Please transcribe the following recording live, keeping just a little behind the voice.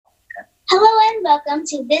Hello and welcome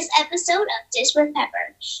to this episode of Dish with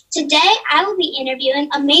Pepper. Today I will be interviewing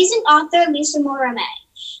amazing author Lisa Ramée.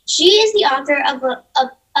 She is the author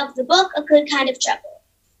of the book A Good Kind of Trouble.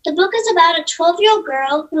 The book is about a 12-year-old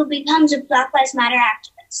girl who becomes a Black Lives Matter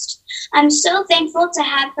activist. I'm so thankful to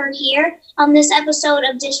have her here on this episode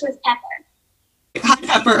of Dish with Pepper. Hi,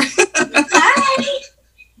 Pepper. Hi.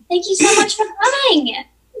 Thank you so much for coming.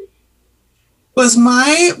 It was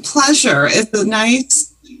my pleasure. It's a nice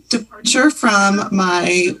departure from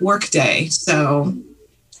my work day, so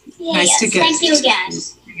nice to get. Thank you again.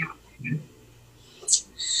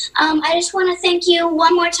 I just want to thank you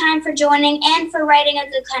one more time for joining and for writing A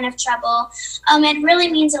Good Kind of Trouble. It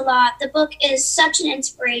really means a lot. The book is such an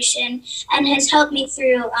inspiration and has helped me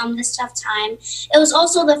through this tough time. It was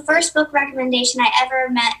also the first book recommendation I ever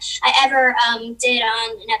did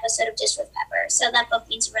on an episode of Dish with Pepper, so that book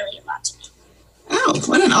means really a lot to me. Oh,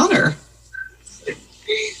 what an honor.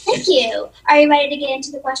 Thank you. Are you ready to get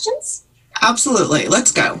into the questions? Absolutely.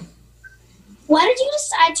 Let's go. Why did you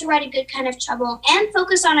decide to write A Good Kind of Trouble and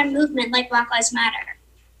focus on a movement like Black Lives Matter?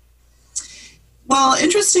 Well,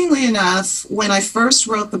 interestingly enough, when I first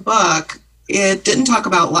wrote the book, it didn't talk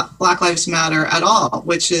about Black Lives Matter at all,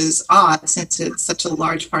 which is odd since it's such a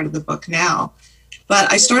large part of the book now.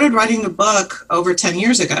 But I started writing the book over 10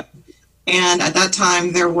 years ago. And at that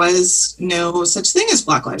time, there was no such thing as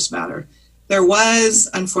Black Lives Matter. There was,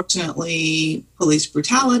 unfortunately, police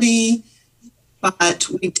brutality, but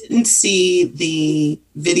we didn't see the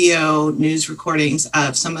video news recordings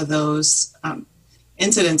of some of those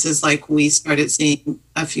incidences like we started seeing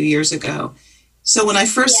a few years ago. So when I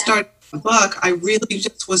first started the book, I really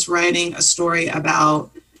just was writing a story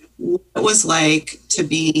about what it was like to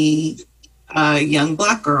be a young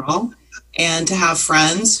Black girl and to have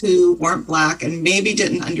friends who weren't Black and maybe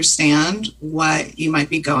didn't understand what you might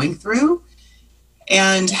be going through,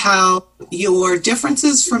 and how your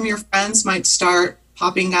differences from your friends might start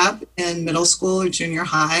popping up in middle school or junior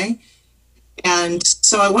high. And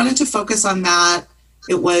so I wanted to focus on that.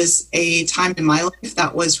 It was a time in my life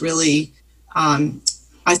that was really, I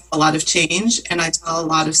saw a lot of change, and I saw a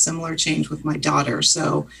lot of similar change with my daughter.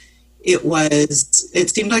 So it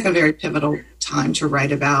seemed like a very pivotal time to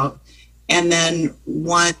write about. And then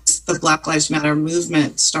once the Black Lives Matter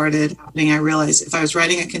movement started happening, I realized if I was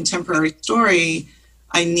writing a contemporary story,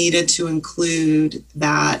 I needed to include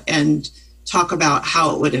that and talk about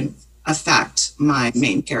how it would affect my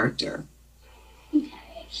main character. Okay.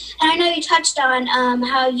 And I know you touched on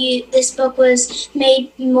how this book was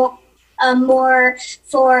made more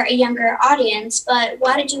for a younger audience, but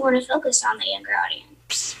why did you want to focus on the younger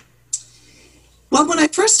audience? Well, when I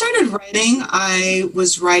first started writing, I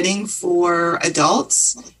was writing for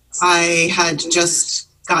adults. I had just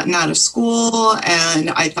gotten out of school, and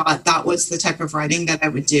I thought that was the type of writing that I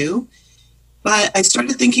would do. But I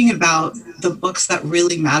started thinking about the books that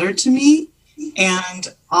really mattered to me, and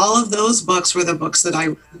all of those books were the books that I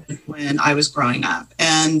read when I was growing up.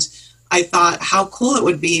 And I thought how cool it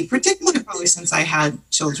would be, particularly probably since I had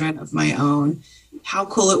children of my own, how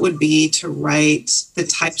cool it would be to write the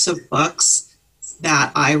types of books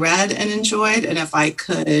that I read and enjoyed. And if I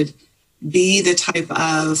could be the type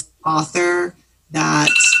of author that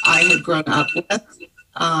I had grown up with,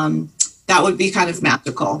 that would be kind of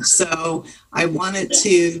magical. So I wanted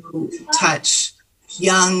to touch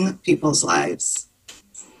young people's lives.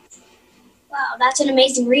 Wow, that's an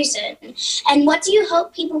amazing reason. And what do you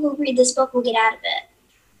hope people who read this book will get out of it?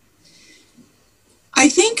 I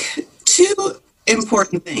think two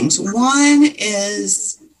important things. One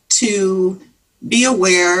is to be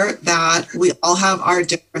aware that we all have our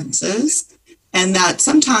differences, and that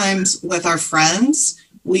sometimes with our friends,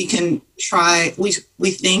 we think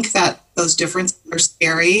that those differences are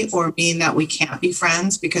scary or mean that we can't be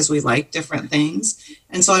friends because we like different things.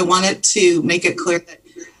 And so I wanted to make it clear that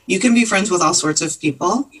you can be friends with all sorts of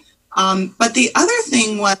people. But the other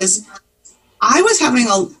thing was, I was having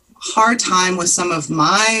a hard time with some of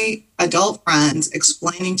my adult friends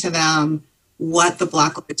explaining to them what the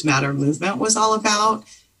Black Lives Matter movement was all about.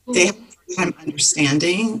 They have a hard time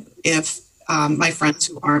understanding if my friends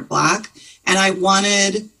who aren't Black, and I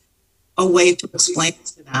wanted a way to explain it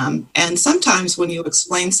to them. And sometimes when you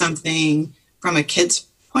explain something from a kid's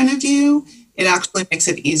point of view, it actually makes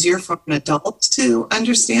it easier for an adult to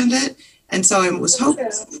understand it. And so I was hoping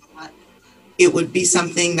that it would be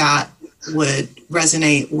something that would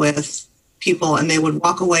resonate with people, and they would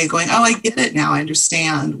walk away going, oh, I get it now. I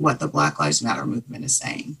understand what the Black Lives Matter movement is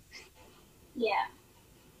saying. Yeah.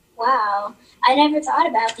 Wow. I never thought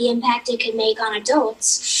about the impact it could make on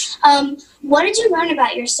adults. What did you learn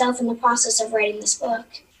about yourself in the process of writing this book?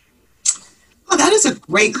 Oh, that is a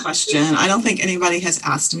great question. I don't think anybody has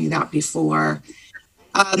asked me that before.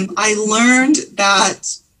 I learned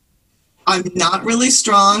that I'm not really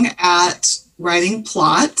strong at writing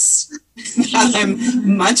plots, that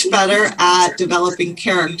I'm much better at developing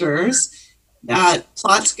characters, that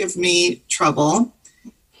plots give me trouble.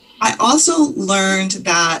 I also learned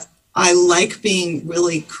that I like being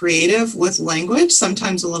really creative with language,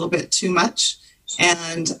 sometimes a little bit too much.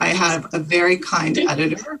 And I have a very kind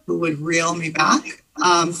editor who would reel me back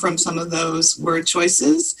from some of those word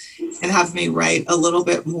choices and have me write a little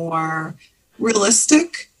bit more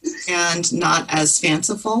realistic and not as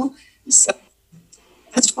fanciful. So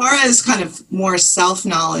as far as kind of more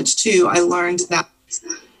self-knowledge too, I learned that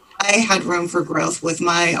I had room for growth with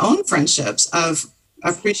my own friendships of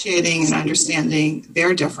appreciating and understanding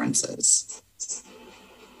their differences.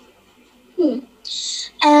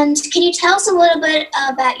 And can you tell us a little bit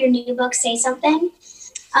about your new book, Say Something?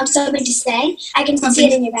 Something to Say. I can see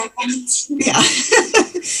it in your background. Yeah.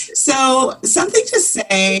 So Something to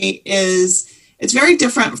Say it's very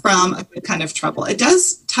different from A Good Kind of Trouble. It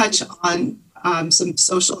does touch on some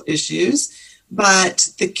social issues,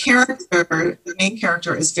 but the main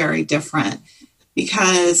character is very different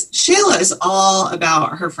because Shayla is all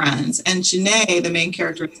about her friends, and Janae, the main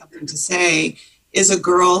character in Something to Say, is a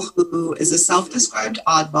girl who is a self-described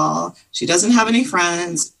oddball. She doesn't have any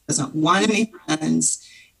friends, doesn't want any friends,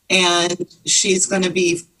 and she's going to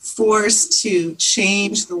be forced to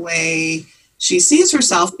change the way she sees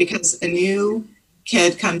herself because a new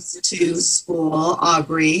kid comes to school,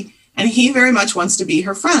 Aubrey, and he very much wants to be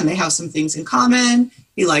her friend. They have some things in common.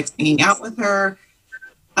 He likes hanging out with her.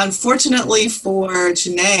 Unfortunately for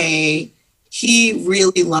Janae, he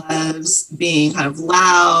really loves being kind of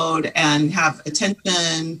loud and have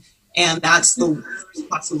attention, and that's the worst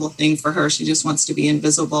possible thing for her. She just wants to be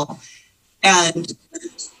invisible. And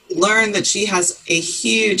learn that she has a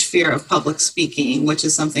huge fear of public speaking, which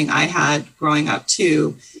is something I had growing up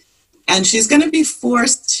too. And she's going to be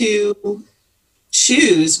forced to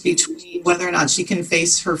choose between whether or not she can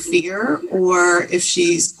face her fear or if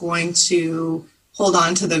she's going to hold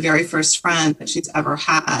on to the very first friend that she's ever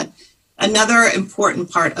had. Another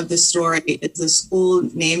important part of the story is the school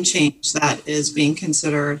name change that is being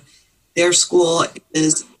considered. Their school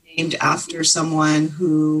is named after someone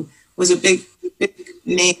who was a big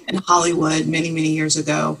name in Hollywood many, many years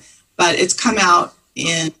ago, but it's come out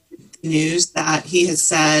in the news that he has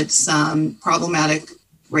said some problematic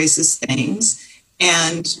racist things,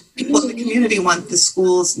 and people in the community want the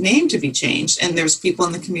school's name to be changed, and there's people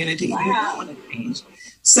in the community who don't want it changed.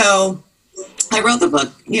 So I wrote the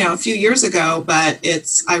book, a few years ago, but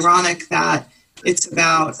it's ironic that it's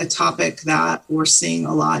about a topic that we're seeing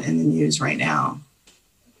a lot in the news right now.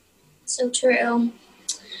 So true.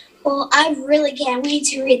 Well, I really can't wait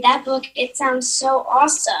to read that book. It sounds so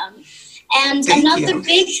awesome. And another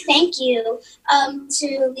big thank you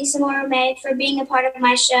to Lisa Ramée for being a part of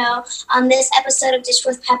my show on this episode of Dish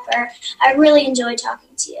with Pepper. I really enjoyed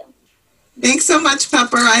talking to you. Thanks so much,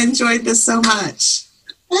 Pepper. I enjoyed this so much.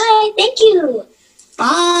 Bye. Thank you.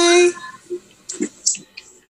 Bye.